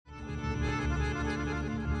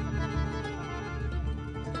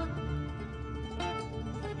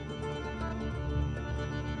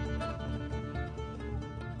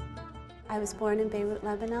I was born in Beirut,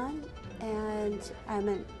 Lebanon, and I'm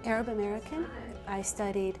an Arab American. I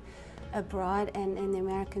studied abroad and in the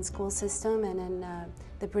American school system and in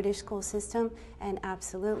the British school system, and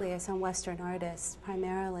absolutely as a Western artist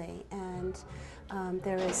primarily. And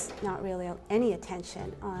there is not really any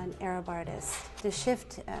attention on Arab artists. The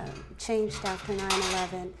shift changed after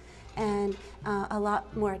 9/11, and a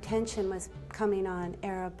lot more attention was coming on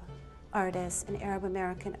Arab artists and Arab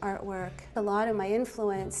American artwork. A lot of my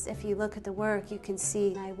influence, if you look at the work, you can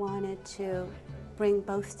see I wanted to bring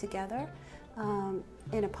both together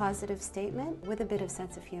in a positive statement with a bit of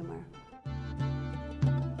sense of humor.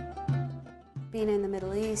 Being in the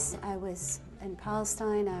Middle East, I was in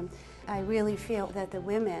Palestine, I really feel that the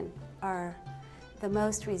women are the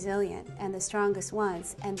most resilient and the strongest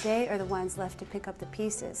ones, and they are the ones left to pick up the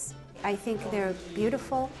pieces. I think they're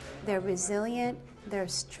beautiful, they're resilient, they're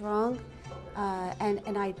strong,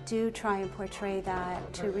 and I do try and portray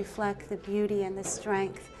that to reflect the beauty and the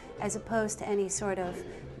strength as opposed to any sort of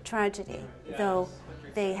tragedy, though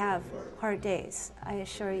they have hard days, I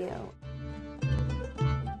assure you.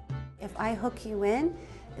 If I hook you in,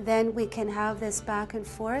 then we can have this back and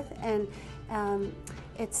forth, and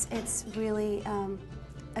it's really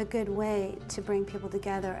a good way to bring people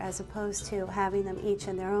together as opposed to having them each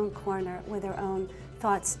in their own corner with their own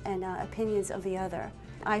thoughts and opinions of the other.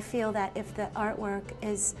 I feel that if the artwork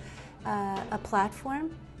is a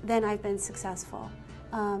platform, then I've been successful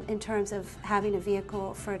in terms of having a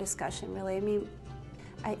vehicle for a discussion, really. I mean,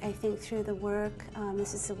 I think through the work,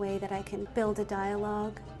 this is a way that I can build a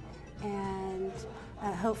dialogue and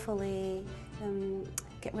hopefully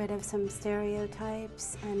get rid of some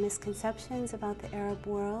stereotypes and misconceptions about the Arab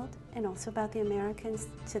world, and also about the Americans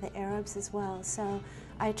to the Arabs as well. So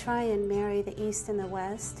I try and marry the East and the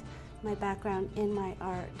West, my background in my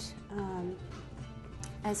art,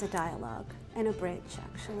 as a dialogue and a bridge,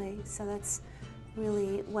 actually. So that's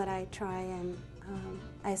really what I try and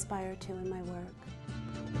I aspire to in my work.